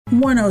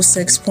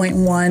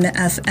106.1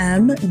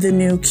 FM, the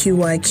new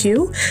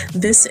QIQ.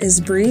 This is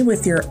Bree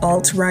with your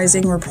Alt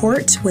Rising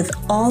Report with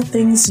all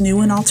things new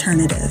and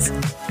alternative.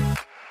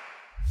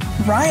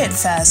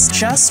 RiotFest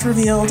just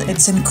revealed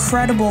its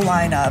incredible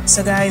lineup.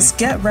 So guys,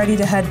 get ready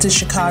to head to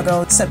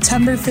Chicago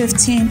September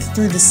 15th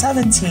through the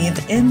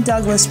 17th in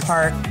Douglas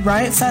Park.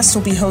 RiotFest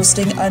will be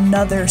hosting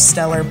another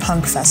stellar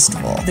punk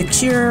festival. The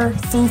Cure,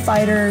 Foo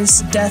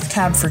Fighters, Death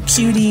Cab for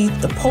Cutie,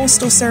 the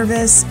Postal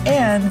Service,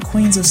 and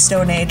Queens of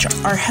Stone Age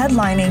are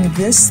headlining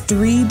this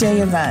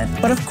 3-day event.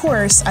 But of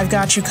course, I've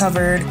got you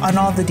covered on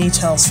all the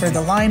details for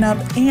the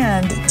lineup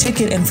and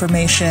ticket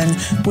information,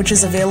 which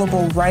is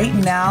available right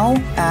now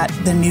at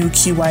thenewqyq.com.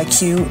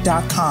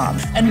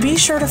 And be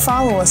sure to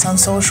follow us on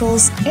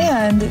socials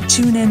and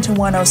tune in to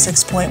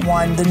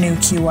 106.1 The New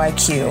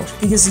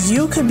QIQ, because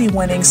you could be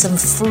winning some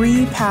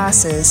free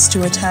passes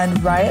to attend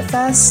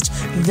RiotFest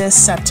this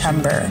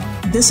September.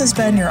 This has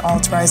been your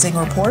Alt Rising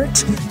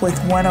Report with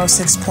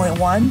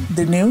 106.1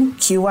 The New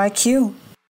QIQ.